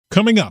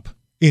Coming up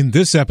in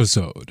this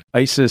episode.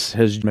 ISIS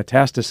has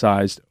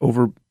metastasized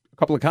over a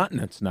couple of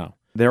continents now.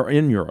 They're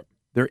in Europe.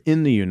 They're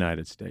in the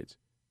United States.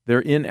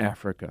 They're in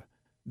Africa.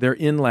 They're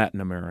in Latin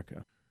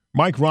America.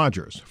 Mike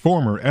Rogers,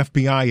 former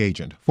FBI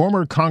agent,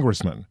 former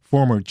congressman,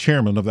 former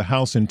chairman of the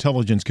House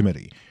Intelligence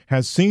Committee,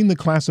 has seen the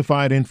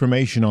classified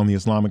information on the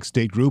Islamic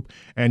State group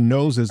and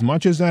knows as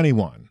much as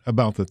anyone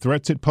about the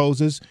threats it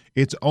poses,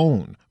 its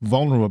own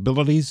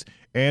vulnerabilities,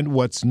 and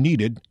what's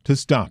needed to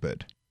stop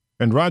it.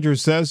 And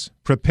Rogers says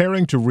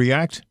preparing to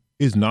react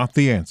is not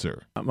the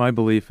answer. My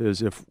belief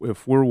is if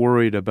we're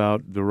worried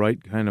about the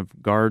right kind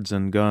of guards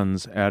and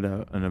guns at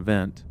an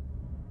event,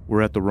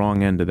 we're at the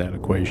wrong end of that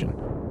equation.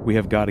 We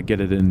have got to get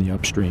it in the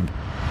upstream.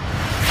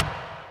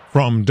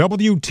 From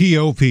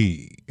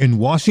WTOP in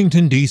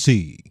Washington,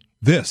 D.C.,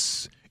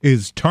 this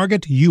is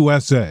Target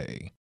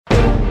USA.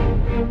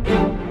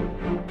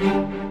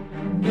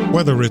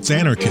 Whether it's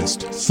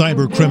anarchists,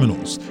 cyber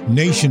criminals,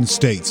 nation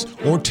states,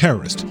 or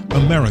terrorists,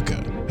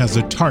 America has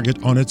a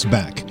target on its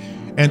back.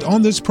 And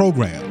on this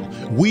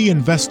program, we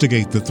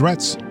investigate the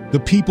threats, the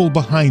people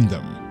behind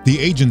them, the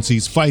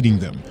agencies fighting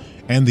them,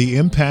 and the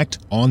impact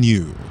on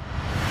you.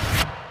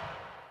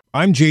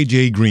 I'm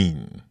J.J.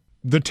 Green.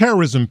 The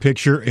terrorism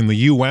picture in the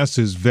U.S.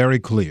 is very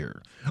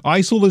clear.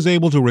 ISIL is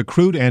able to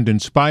recruit and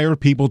inspire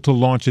people to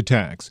launch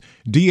attacks.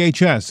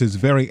 DHS is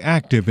very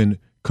active in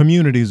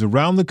communities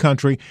around the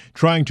country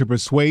trying to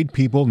persuade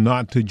people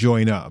not to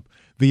join up.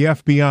 The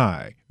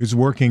FBI is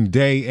working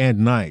day and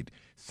night,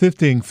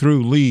 sifting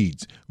through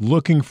leads,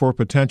 looking for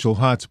potential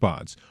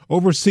hotspots.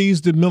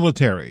 Overseas, the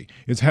military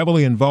is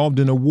heavily involved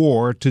in a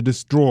war to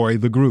destroy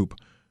the group.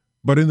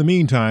 But in the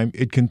meantime,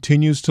 it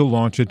continues to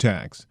launch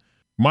attacks.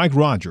 Mike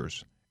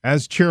Rogers,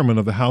 as chairman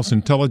of the House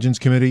Intelligence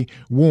Committee,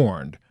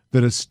 warned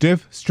that a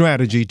stiff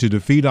strategy to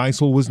defeat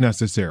ISIL was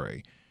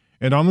necessary.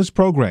 And on this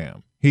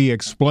program, he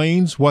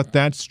explains what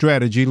that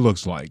strategy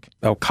looks like.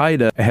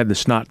 Al-Qaeda had the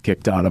snot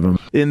kicked out of them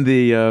in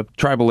the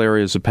tribal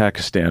areas of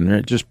Pakistan.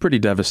 Right? Just pretty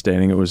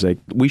devastating.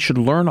 We should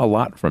learn a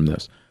lot from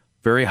this.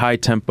 Very high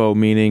tempo,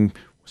 meaning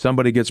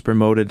somebody gets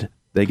promoted,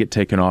 they get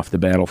taken off the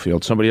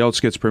battlefield. Somebody else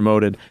gets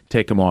promoted,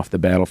 take them off the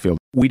battlefield.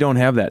 We don't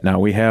have that now.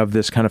 We have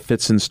this kind of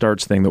fits and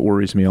starts thing that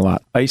worries me a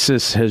lot.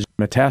 ISIS has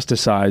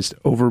metastasized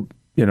over,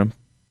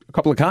 a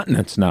couple of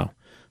continents now.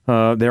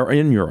 They're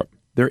in Europe.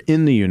 They're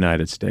in the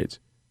United States.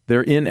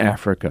 They're in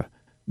Africa.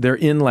 They're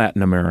in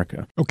Latin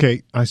America.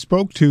 Okay, I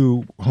spoke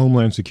to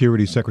Homeland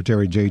Security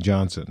Secretary Jay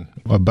Johnson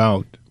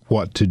about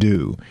what to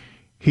do.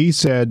 He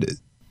said,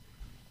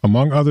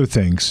 among other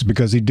things,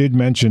 because he did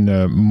mention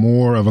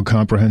more of a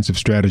comprehensive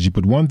strategy,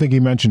 but one thing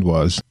he mentioned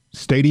was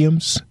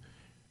stadiums,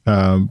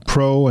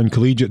 pro and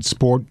collegiate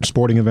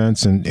sporting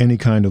events, and any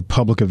kind of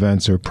public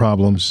events or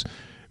problems,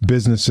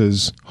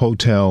 businesses,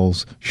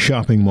 hotels,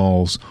 shopping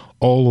malls,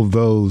 all of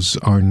those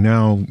are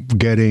now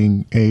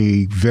getting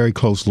a very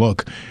close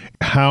look.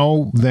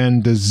 How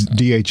then does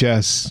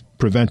DHS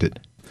prevent it?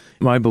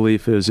 My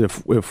belief is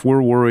if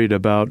we're worried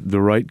about the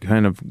right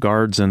kind of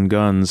guards and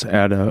guns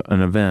at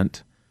an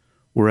event,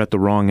 we're at the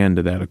wrong end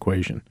of that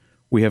equation.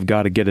 We have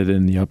got to get it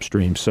in the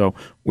upstream. So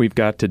we've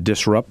got to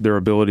disrupt their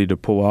ability to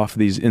pull off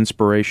these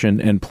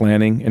inspiration and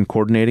planning and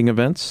coordinating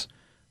events,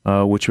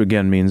 which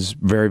again means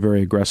very,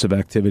 very aggressive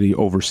activity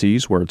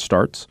overseas where it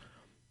starts.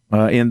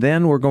 And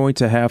then we're going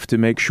to have to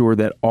make sure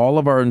that all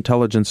of our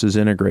intelligence is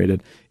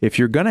integrated. If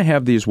you're going to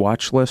have these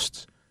watch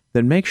lists,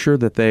 then make sure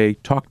that they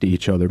talk to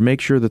each other.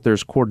 Make sure that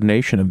there's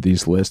coordination of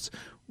these lists.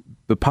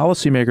 The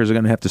policymakers are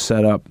going to have to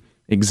set up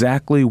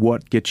exactly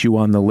what gets you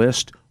on the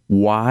list,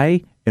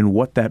 why, and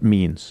what that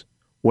means.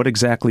 What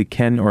exactly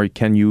can or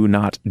can you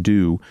not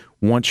do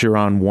once you're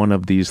on one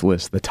of these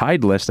lists? The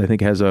Tide list, I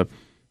think, has 1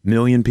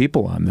 million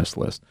people on this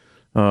list.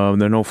 The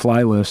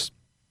no-fly list,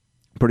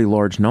 pretty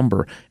large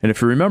number. And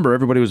if you remember,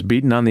 everybody was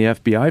beating on the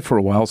FBI for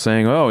a while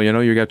saying,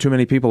 you got too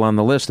many people on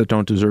the list that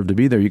don't deserve to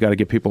be there. You got to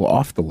get people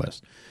off the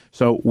list.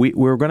 So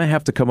we're going to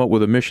have to come up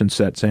with a mission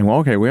set saying, well,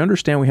 okay, we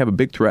understand we have a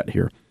big threat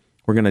here.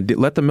 We're going to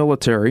let the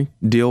military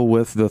deal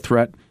with the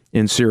threat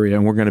in Syria,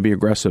 and we're going to be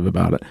aggressive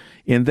about it.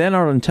 And then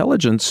our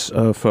intelligence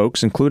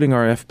folks, including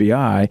our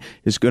FBI,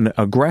 is going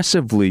to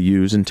aggressively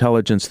use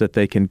intelligence that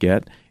they can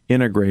get,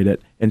 integrate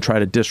it, and try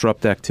to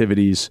disrupt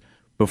activities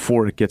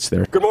before it gets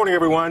there. Good morning,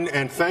 everyone,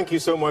 and thank you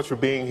so much for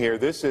being here.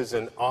 This is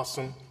an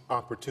awesome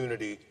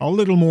opportunity. A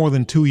little more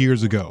than 2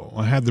 years ago,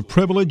 I had the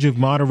privilege of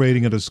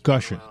moderating a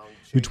discussion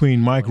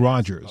between Mike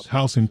Rogers,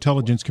 House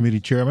Intelligence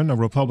Committee Chairman, a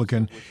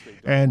Republican,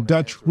 and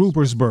Dutch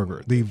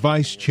Ruppersberger, the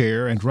Vice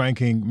Chair and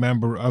ranking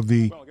member of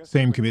the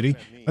same committee,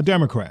 a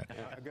Democrat.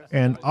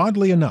 And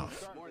oddly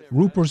enough,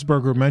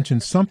 Ruppersberger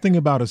mentioned something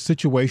about a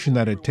situation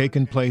that had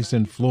taken place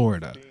in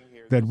Florida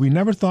that we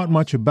never thought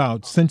much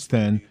about since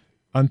then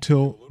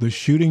until the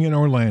shooting in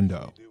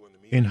Orlando.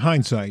 In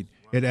hindsight,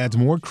 it adds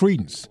more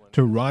credence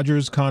to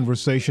Rogers'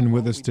 conversation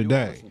with us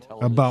today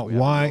about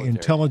why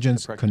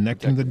intelligence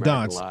connecting the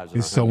dots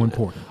is so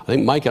important. I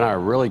think Mike and I are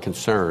really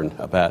concerned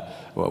about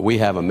we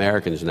have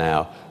Americans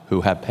now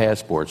who have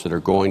passports that are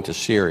going to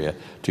Syria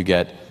to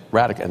get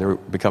and they're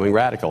becoming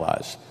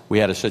radicalized. We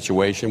had a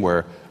situation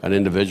where an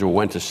individual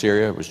went to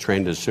Syria, was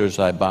trained as a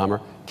suicide bomber,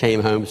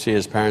 came home, see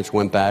his parents,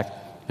 went back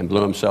and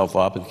blew himself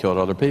up and killed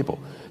other people.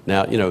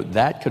 Now,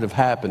 that could have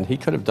happened. He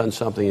could have done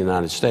something in the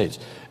United States.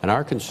 And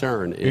our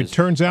concern is... It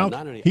turns out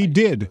he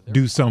did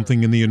do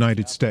something in the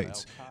United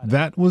States.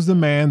 That was the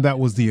man that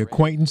was the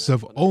acquaintance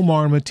of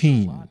Omar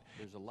Mateen,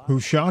 who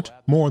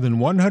shot more than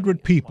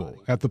 100 people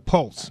at the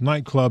Pulse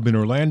nightclub in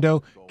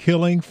Orlando,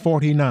 killing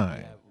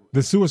 49.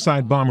 The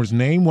suicide bomber's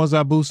name was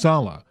Abu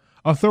Salah.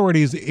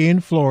 Authorities in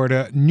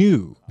Florida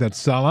knew that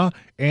Salah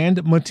and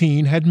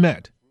Mateen had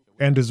met.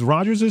 And as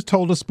Rogers has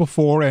told us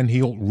before, and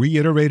he'll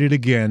reiterate it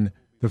again,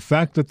 the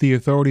fact that the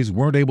authorities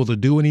weren't able to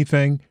do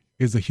anything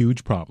is a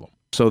huge problem.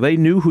 So they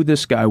knew who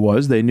this guy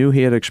was. They knew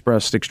he had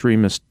expressed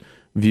extremist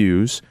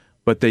views,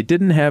 but they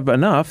didn't have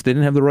enough. They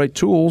didn't have the right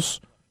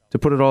tools to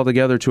put it all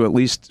together to at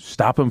least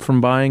stop him from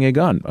buying a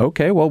gun.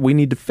 Okay, well, we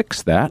need to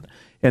fix that.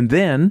 And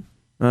then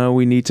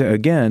we need to,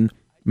 again,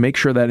 make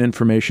sure that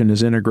information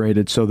is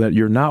integrated so that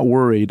you're not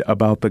worried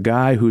about the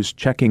guy who's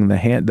checking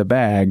the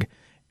bag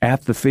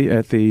at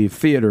the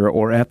theater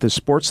or at the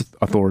sports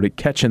authority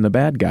catching the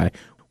bad guy.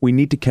 We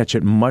need to catch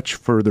it much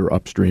further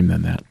upstream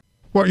than that.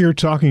 What you're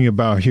talking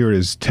about here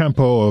is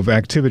tempo of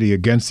activity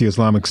against the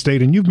Islamic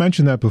State, and you've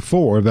mentioned that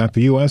before, that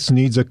the U.S.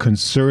 needs a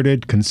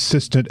concerted,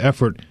 consistent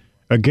effort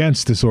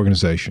against this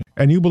organization.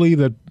 And you believe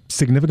that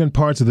significant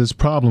parts of this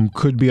problem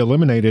could be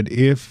eliminated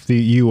if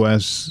the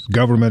U.S.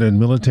 government and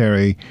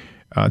military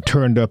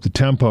turned up the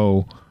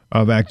tempo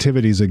of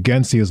activities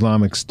against the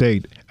Islamic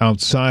State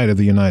outside of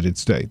the United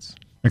States.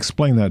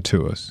 Explain that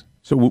to us.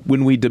 So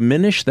when we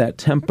diminish that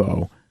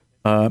tempo,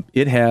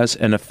 it has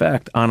an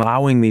effect on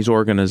allowing these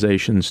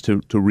organizations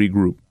to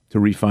regroup, to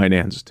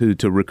refinance,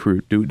 to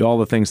recruit, do all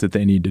the things that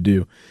they need to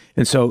do.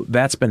 And so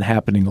that's been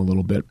happening a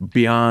little bit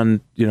beyond,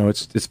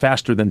 it's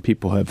faster than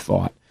people have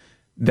thought.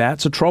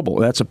 That's a trouble.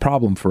 That's a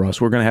problem for us.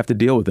 We're going to have to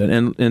deal with it.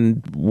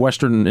 And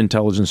Western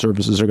intelligence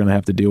services are going to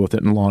have to deal with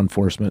it in law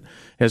enforcement,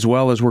 as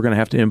well as we're going to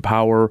have to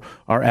empower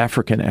our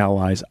African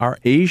allies, our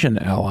Asian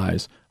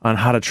allies, on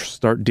how to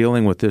start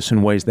dealing with this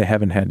in ways they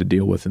haven't had to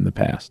deal with in the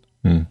past.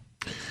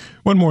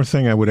 One more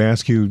thing I would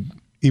ask you,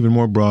 even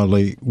more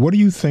broadly, what do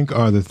you think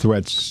are the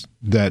threats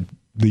that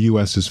the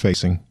U.S. is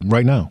facing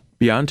right now?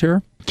 Beyond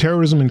terror?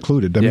 Terrorism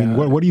included. I mean,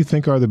 what do you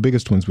think are the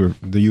biggest ones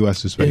the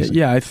U.S. is facing?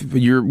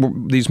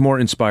 These more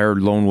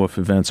inspired lone wolf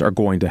events are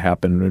going to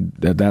happen.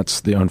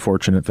 That's the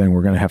unfortunate thing.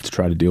 We're going to have to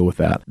try to deal with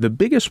that. The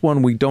biggest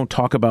one we don't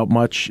talk about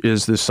much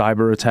is the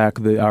cyber attack.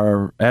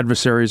 Our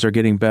adversaries are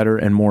getting better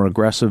and more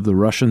aggressive. The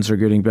Russians are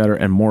getting better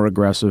and more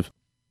aggressive.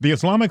 The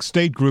Islamic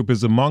State group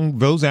is among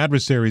those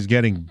adversaries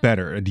getting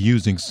better at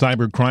using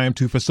cybercrime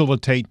to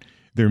facilitate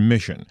their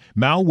mission.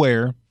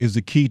 Malware is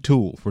the key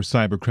tool for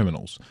cyber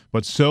criminals,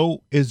 but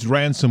so is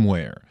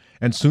ransomware.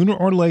 And sooner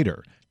or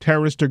later,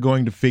 terrorists are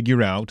going to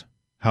figure out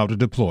how to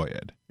deploy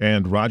it.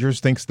 And Rogers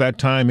thinks that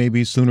time may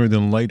be sooner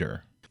than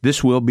later.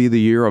 This will be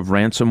the year of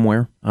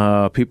ransomware.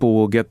 People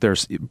will get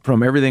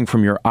from everything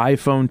from your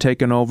iPhone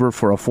taken over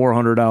for a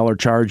 $400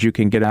 charge. You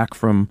can get back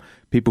from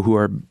people who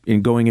are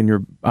going in your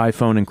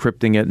iPhone,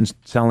 encrypting it and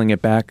selling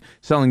it back,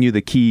 selling you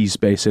the keys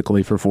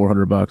basically for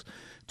 $400,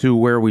 to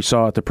where we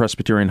saw at the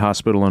Presbyterian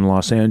Hospital in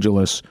Los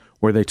Angeles,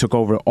 where they took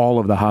over all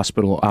of the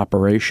hospital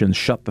operations,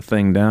 shut the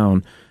thing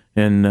down,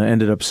 and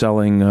ended up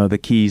selling the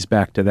keys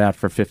back to that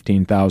for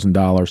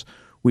 $15,000.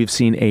 We've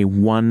seen a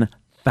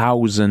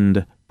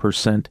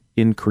 1,000%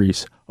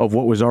 increase of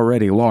what was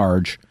already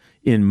large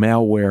in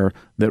malware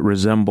that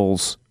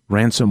resembles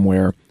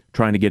ransomware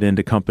trying to get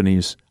into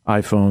companies'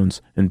 iPhones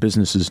and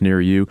businesses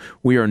near you.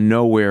 We are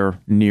nowhere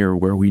near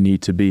where we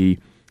need to be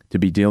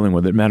dealing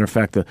with it. Matter of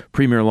fact, the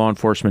premier law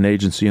enforcement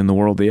agency in the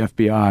world, the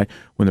FBI,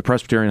 when the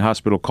Presbyterian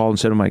Hospital called and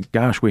said, "Oh my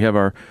gosh,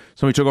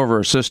 somebody took over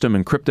our system,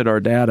 encrypted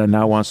our data, and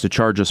now wants to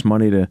charge us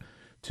money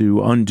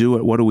to undo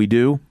it. What do we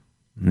do?"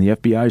 And the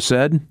FBI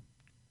said,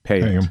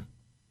 "Pay it."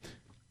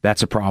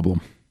 That's a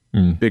problem.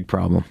 Big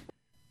problem.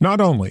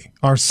 Not only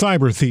are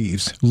cyber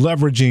thieves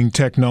leveraging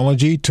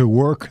technology to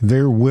work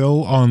their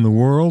will on the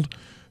world,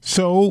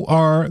 so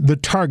are the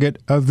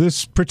target of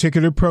this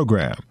particular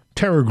program,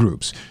 terror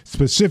groups,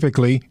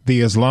 specifically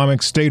the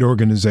Islamic State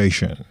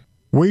organization.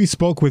 We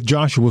spoke with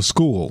Joshua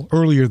School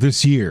earlier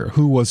this year,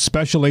 who was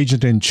special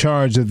agent in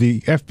charge of the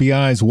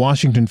FBI's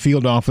Washington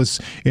Field Office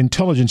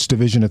Intelligence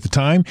Division at the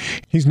time.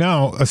 He's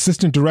now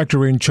assistant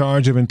director in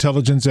charge of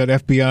intelligence at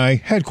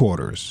FBI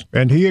headquarters.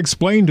 And he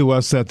explained to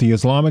us that the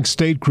Islamic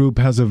State group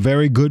has a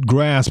very good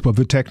grasp of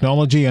the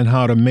technology and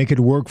how to make it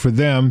work for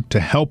them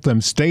to help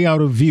them stay out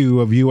of view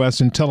of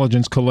U.S.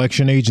 intelligence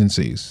collection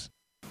agencies.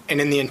 And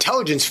in the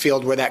intelligence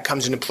field where that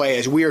comes into play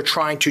is we are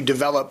trying to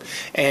develop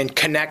and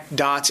connect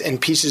dots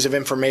and pieces of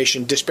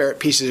information, disparate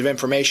pieces of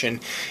information.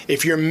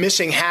 If you're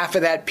missing half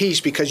of that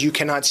piece because you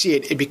cannot see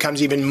it, it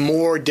becomes even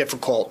more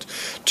difficult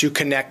to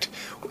connect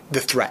the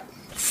threat.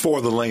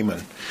 For the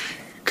layman,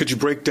 could you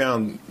break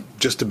down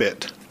just a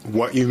bit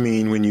what you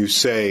mean when you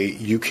say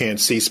you can't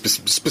see,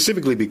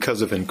 specifically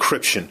because of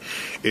encryption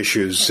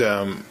issues.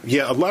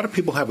 A lot of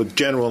people have a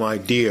general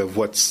idea of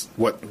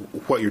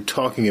what you're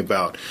talking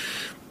about.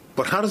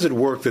 But how does it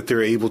work that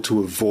they're able to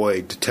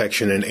avoid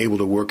detection and able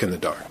to work in the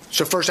dark?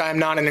 So first, I am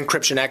not an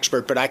encryption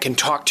expert, but I can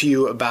talk to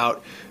you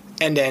about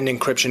end-to-end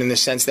encryption in the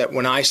sense that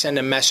when I send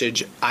a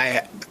message,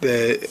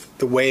 the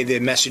way the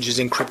message is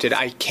encrypted,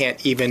 I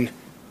can't even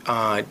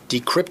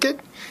decrypt it.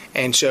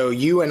 And so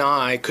you and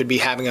I could be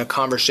having a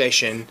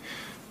conversation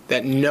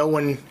that no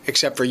one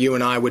except for you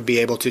and I would be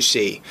able to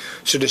see.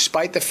 So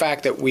despite the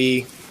fact that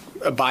we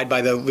abide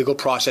by the legal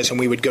process and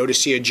we would go to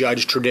see a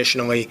judge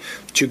traditionally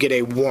to get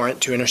a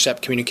warrant to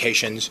intercept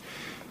communications,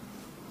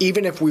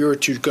 even if we were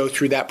to go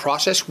through that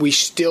process, we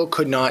still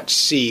could not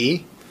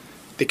see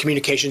the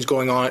communications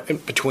going on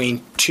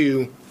between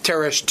two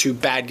terrorists, two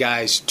bad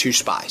guys, two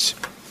spies.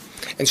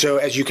 And so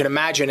as you can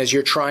imagine, as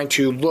you're trying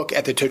to look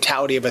at the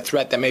totality of a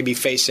threat that may be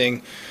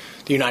facing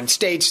the United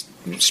States,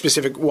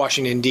 specific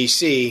Washington,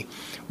 D.C.,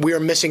 we are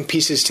missing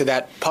pieces to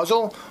that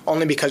puzzle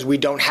only because we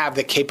don't have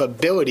the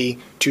capability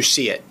to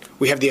see it.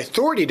 We have the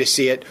authority to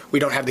see it. We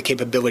don't have the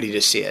capability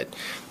to see it.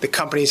 The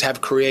companies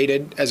have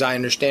created, as I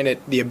understand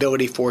it, the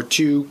ability for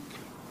two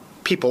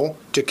people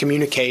to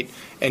communicate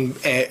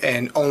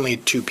and only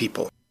two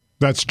people.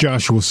 That's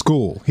Joshua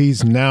School.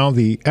 He's now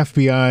the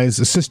FBI's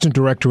Assistant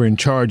Director in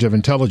charge of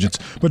intelligence.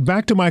 But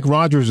back to Mike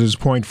Rogers'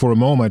 point for a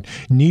moment,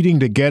 needing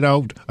to get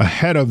out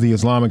ahead of the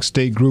Islamic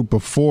State group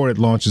before it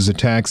launches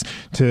attacks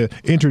to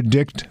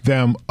interdict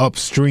them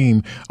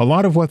upstream. A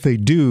lot of what they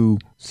do,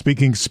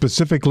 speaking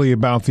specifically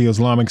about the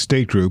Islamic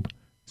State group,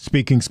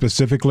 speaking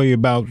specifically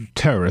about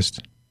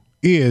terrorists,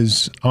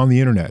 is on the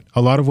internet.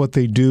 A lot of what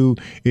they do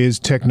is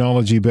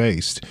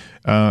technology-based.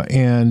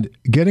 And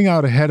getting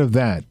out ahead of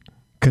that,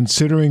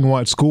 considering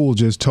what School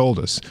just told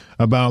us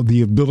about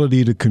the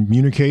ability to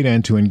communicate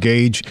and to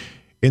engage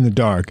in the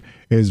dark,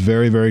 is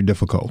very, very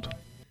difficult.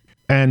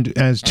 And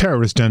as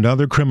terrorists and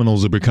other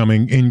criminals are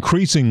becoming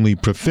increasingly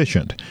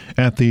proficient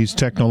at these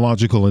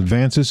technological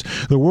advances,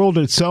 the world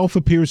itself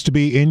appears to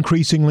be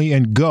increasingly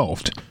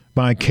engulfed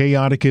by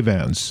chaotic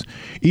events.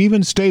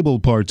 Even stable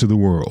parts of the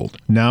world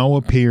now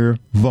appear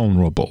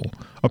vulnerable.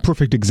 A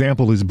perfect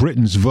example is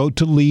Britain's vote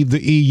to leave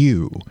the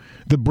EU,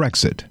 the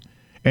Brexit.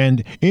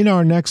 And in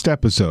our next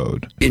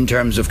episode, in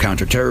terms of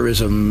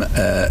counterterrorism,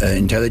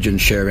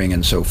 intelligence sharing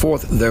and so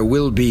forth, there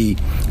will be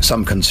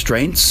some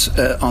constraints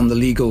on the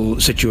legal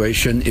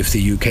situation if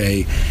the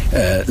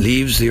UK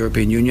leaves the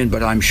European Union,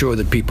 but I'm sure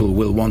that people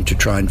will want to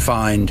try and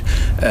find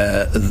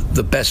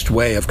the best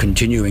way of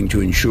continuing to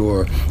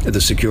ensure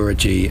the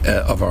security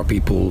of our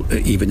people,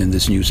 even in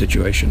this new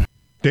situation.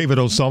 David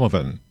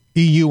O'Sullivan,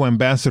 EU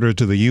ambassador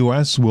to the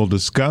U.S., will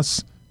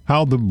discuss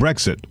how the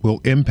Brexit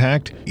will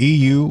impact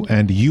EU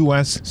and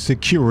U.S.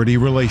 security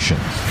relations.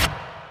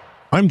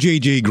 I'm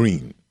J.J.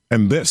 Green,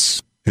 and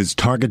this is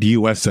Target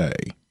USA.